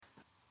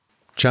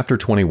Chapter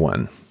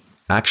 21.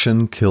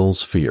 Action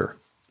Kills Fear.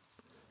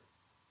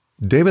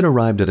 David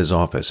arrived at his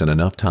office in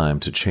enough time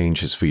to change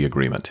his fee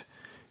agreement.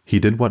 He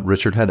did what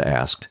Richard had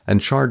asked and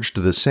charged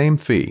the same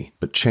fee,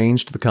 but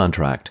changed the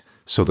contract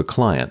so the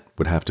client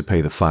would have to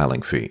pay the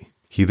filing fee.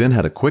 He then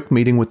had a quick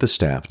meeting with the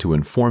staff to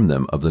inform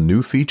them of the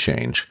new fee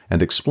change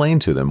and explain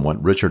to them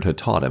what Richard had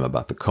taught him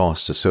about the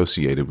costs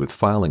associated with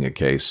filing a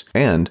case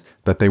and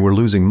that they were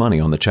losing money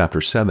on the Chapter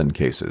 7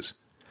 cases.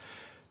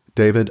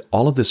 David,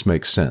 all of this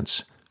makes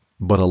sense,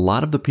 but a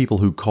lot of the people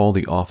who call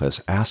the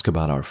office ask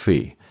about our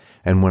fee,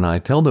 and when I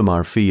tell them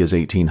our fee is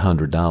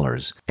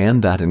 $1,800,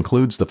 and that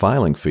includes the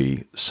filing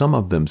fee, some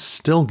of them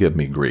still give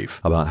me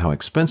grief about how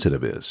expensive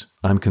it is.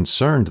 I'm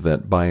concerned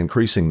that by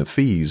increasing the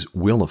fees,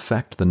 we'll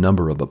affect the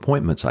number of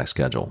appointments I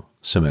schedule,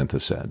 Samantha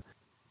said.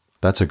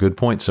 That's a good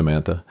point,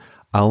 Samantha.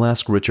 I'll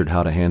ask Richard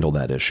how to handle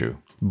that issue.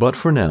 But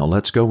for now,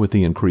 let's go with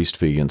the increased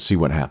fee and see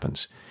what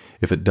happens.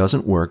 If it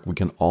doesn't work, we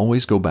can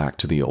always go back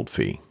to the old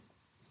fee.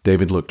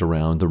 David looked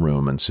around the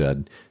room and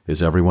said,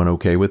 "Is everyone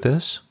okay with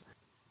this?"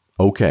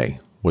 "Okay,"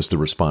 was the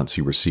response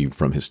he received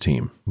from his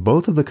team.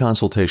 Both of the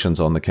consultations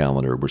on the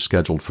calendar were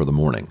scheduled for the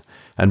morning,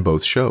 and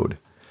both showed.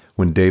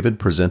 When David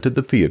presented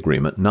the fee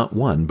agreement, not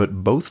one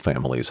but both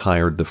families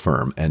hired the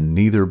firm, and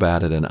neither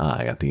batted an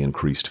eye at the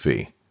increased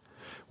fee.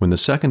 When the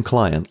second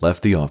client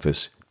left the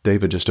office,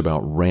 David just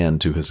about ran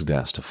to his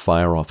desk to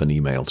fire off an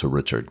email to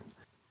Richard.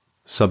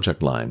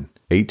 Subject line,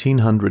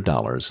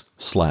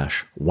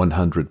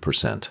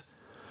 $1,800/100%.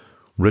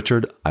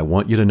 Richard, I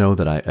want you to know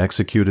that I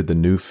executed the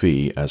new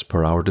fee as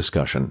per our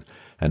discussion,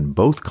 and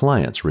both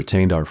clients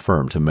retained our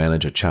firm to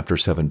manage a Chapter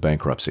 7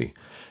 bankruptcy.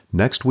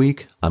 Next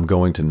week, I'm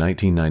going to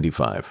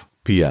 1995.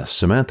 P.S.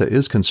 Samantha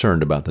is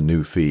concerned about the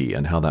new fee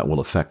and how that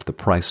will affect the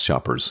price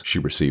shoppers she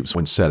receives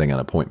when setting an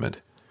appointment.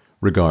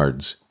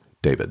 Regards,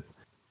 David.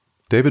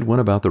 David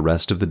went about the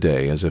rest of the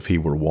day as if he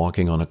were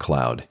walking on a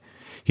cloud.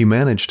 He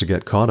managed to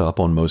get caught up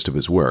on most of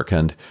his work,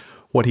 and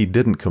what he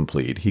didn't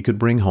complete he could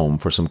bring home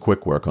for some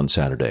quick work on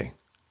Saturday.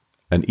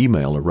 An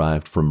email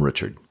arrived from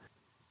Richard.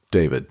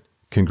 David,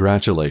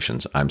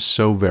 congratulations. I'm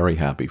so very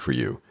happy for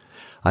you.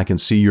 I can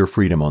see your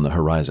freedom on the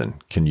horizon.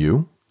 Can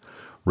you?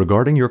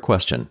 Regarding your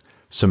question,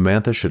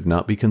 Samantha should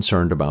not be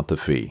concerned about the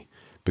fee,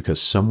 because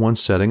someone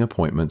setting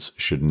appointments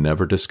should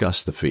never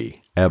discuss the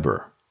fee,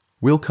 ever.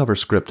 We'll cover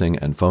scripting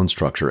and phone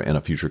structure in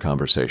a future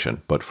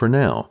conversation, but for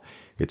now,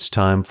 it's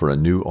time for a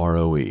new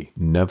ROE.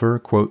 Never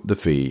quote the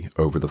fee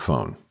over the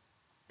phone.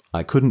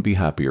 I couldn't be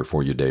happier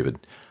for you,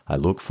 David. I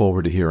look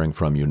forward to hearing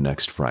from you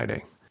next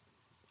Friday.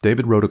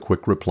 David wrote a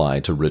quick reply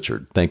to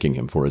Richard, thanking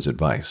him for his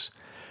advice.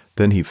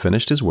 Then he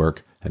finished his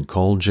work and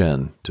called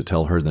Jen to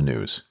tell her the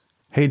news.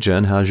 "Hey,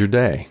 Jen, how's your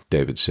day?"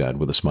 David said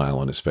with a smile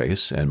on his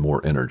face and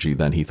more energy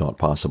than he thought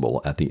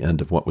possible at the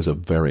end of what was a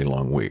very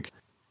long week.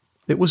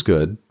 "It was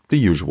good. The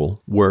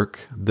usual.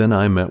 Work. Then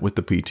I met with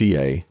the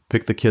PTA,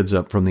 picked the kids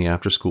up from the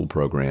after-school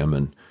program,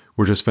 and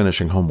we're just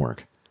finishing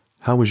homework.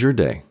 How was your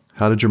day?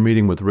 How did your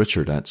meeting with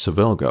Richard at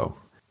Seville go?"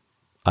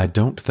 "I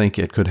don't think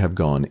it could have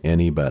gone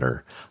any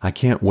better. I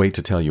can't wait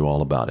to tell you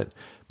all about it.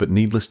 But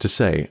needless to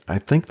say, I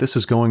think this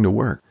is going to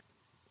work."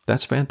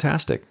 "That's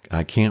fantastic.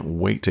 I can't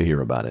wait to hear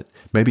about it.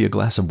 Maybe a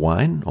glass of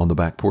wine on the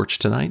back porch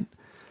tonight?"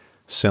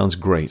 "Sounds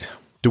great.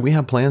 Do we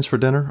have plans for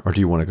dinner, or do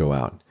you want to go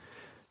out?"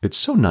 "It's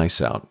so nice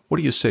out. What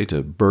do you say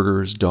to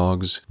burgers,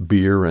 dogs,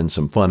 beer, and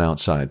some fun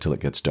outside till it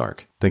gets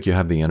dark? Think you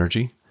have the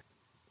energy?"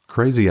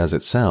 "Crazy as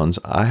it sounds,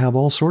 I have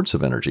all sorts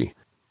of energy."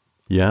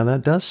 "Yeah,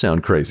 that does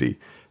sound crazy.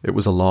 It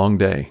was a long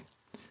day.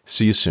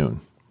 See you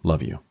soon.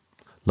 Love you."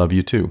 "Love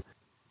you too."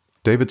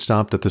 David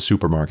stopped at the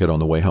supermarket on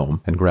the way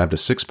home and grabbed a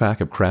 6-pack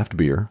of craft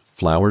beer,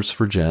 flowers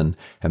for Jen,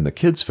 and the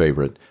kids'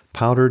 favorite,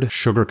 powdered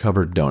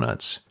sugar-covered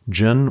donuts.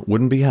 Jen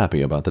wouldn't be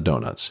happy about the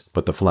donuts,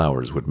 but the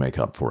flowers would make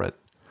up for it.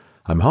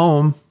 "I'm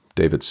home,"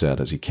 David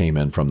said as he came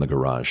in from the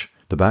garage.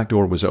 The back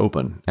door was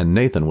open, and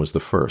Nathan was the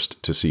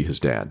first to see his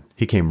dad.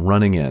 He came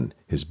running in,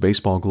 his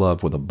baseball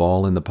glove with a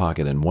ball in the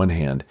pocket in one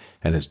hand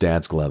and his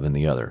dad's glove in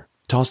the other.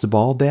 "Toss the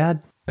ball,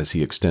 Dad?" as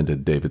he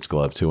extended David's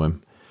glove to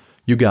him.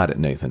 "You got it,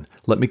 Nathan.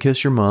 Let me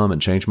kiss your mom and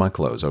change my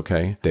clothes,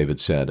 okay?" David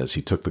said as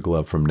he took the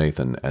glove from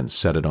Nathan and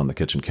set it on the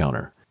kitchen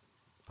counter.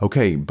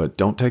 "Okay, but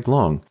don't take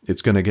long.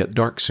 It's going to get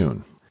dark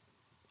soon."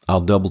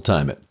 "I'll double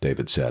time it,"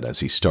 David said as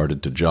he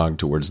started to jog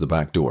towards the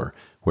back door,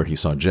 where he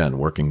saw Jen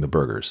working the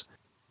burgers.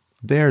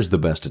 "There's the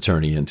best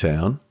attorney in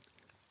town.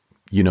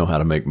 You know how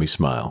to make me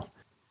smile."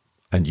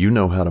 "And you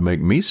know how to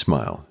make me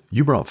smile.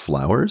 You brought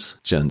flowers?"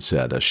 Jen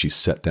said as she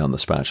set down the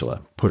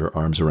spatula, put her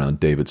arms around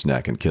David's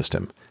neck, and kissed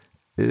him.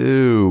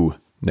 "Ew,"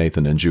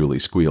 Nathan and Julie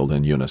squealed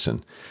in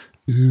unison.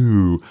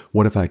 "Ew,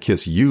 what if I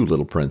kiss you,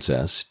 little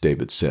princess?"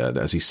 David said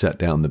as he set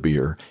down the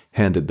beer,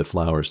 handed the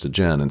flowers to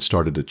Jen, and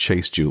started to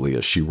chase Julie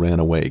as she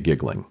ran away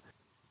giggling.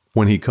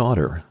 When he caught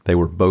her, they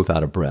were both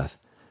out of breath.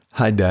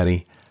 "Hi,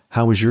 Daddy.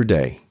 How was your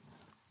day?"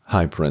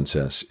 "Hi,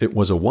 Princess. It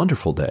was a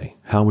wonderful day.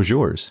 How was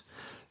yours?"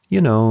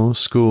 "You know,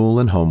 school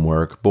and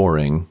homework,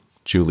 boring,"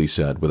 Julie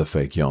said with a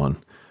fake yawn.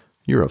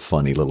 "You're a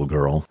funny little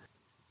girl."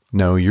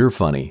 "No, you're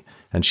funny,"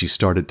 and she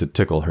started to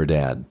tickle her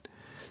dad.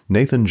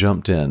 Nathan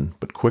jumped in,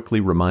 but quickly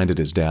reminded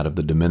his dad of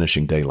the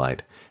diminishing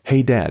daylight.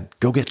 "Hey, Dad,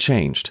 go get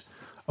changed."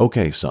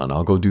 "Okay, son,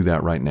 I'll go do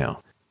that right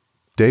now."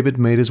 David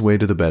made his way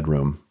to the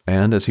bedroom,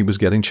 and as he was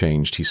getting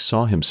changed, he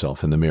saw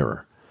himself in the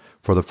mirror.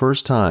 For the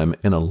first time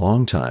in a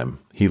long time,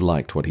 he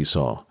liked what he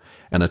saw.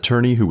 An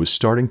attorney who was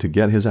starting to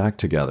get his act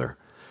together,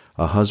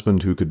 a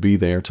husband who could be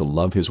there to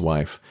love his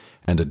wife,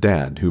 and a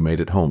dad who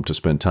made it home to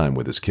spend time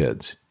with his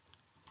kids.